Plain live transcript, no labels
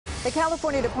The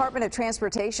California Department of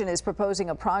Transportation is proposing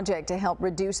a project to help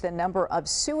reduce the number of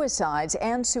suicides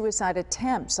and suicide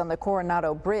attempts on the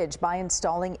Coronado Bridge by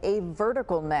installing a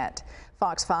vertical net.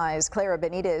 Fox 5's Clara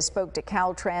Benitez spoke to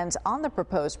Caltrans on the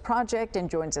proposed project and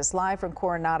joins us live from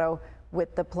Coronado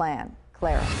with the plan.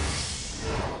 Clara.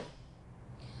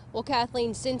 Well,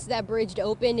 Kathleen, since that bridge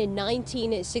opened in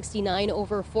 1969,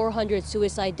 over 400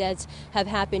 suicide deaths have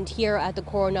happened here at the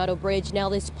Coronado Bridge. Now,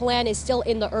 this plan is still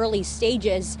in the early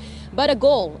stages, but a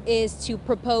goal is to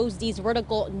propose these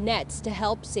vertical nets to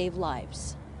help save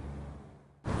lives.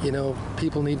 You know,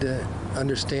 people need to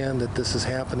understand that this is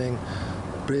happening.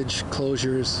 Bridge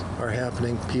closures are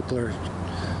happening. People are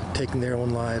taking their own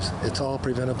lives. It's all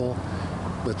preventable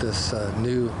with this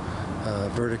new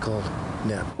vertical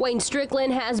net. Wayne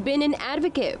Strickland has been an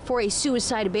advocate for a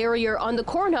suicide barrier on the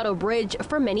Coronado Bridge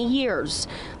for many years.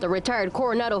 The retired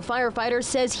Coronado firefighter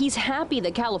says he's happy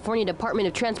the California Department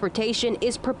of Transportation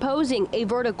is proposing a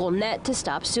vertical net to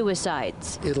stop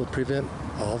suicides. It'll prevent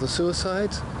all the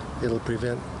suicides, it'll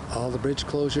prevent all the bridge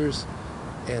closures,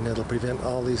 and it'll prevent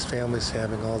all these families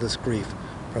having all this grief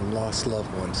from lost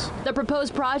loved ones. The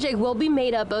proposed project will be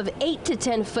made up of 8 to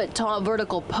 10 foot tall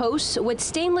vertical posts with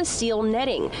stainless steel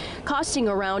netting, costing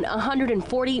around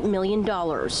 $140 million.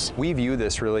 We view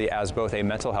this really as both a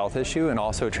mental health issue and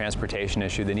also a transportation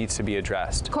issue that needs to be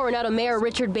addressed. Coronado Mayor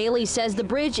Richard Bailey says the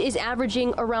bridge is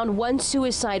averaging around 1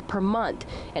 suicide per month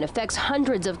and affects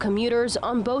hundreds of commuters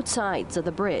on both sides of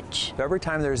the bridge. Every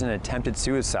time there's an attempted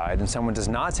suicide and someone does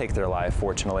not take their life,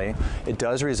 fortunately, it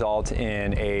does result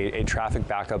in a traffic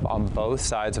backup on both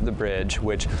sides of the bridge,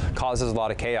 which causes a lot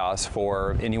of chaos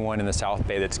for anyone in the South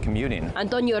Bay that's commuting.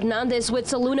 Antonio Hernandez with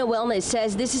Saluna Wellness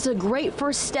says this is a great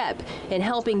first step in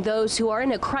helping those who are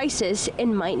in a crisis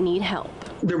and might need help.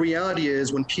 The reality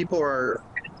is when people are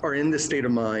in this state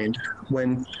of mind,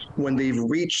 when they've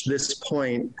reached this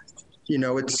point, you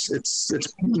know, it's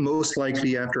most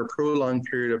likely after a prolonged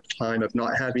period of time of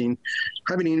not having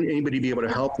anybody be able to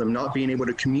help them, not being able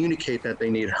to communicate that they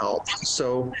need help.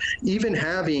 So even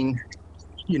having,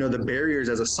 you know, the barriers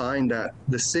as a sign that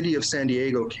the city of San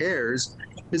Diego cares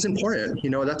is important. You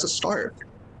know, that's a start.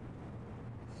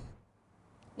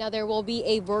 Now, there will be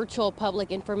a virtual public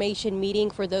information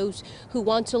meeting for those who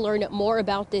want to learn more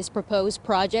about this proposed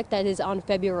project. That is on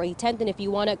February 10th. And if you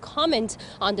want to comment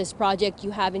on this project, you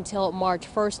have until March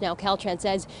 1st. Now, Caltrans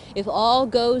says if all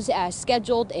goes as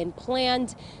scheduled and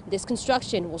planned, this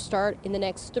construction will start in the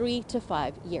next 3 to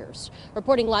 5 years.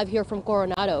 Reporting live here from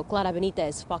Coronado, Clara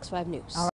Benitez, Fox 5 News.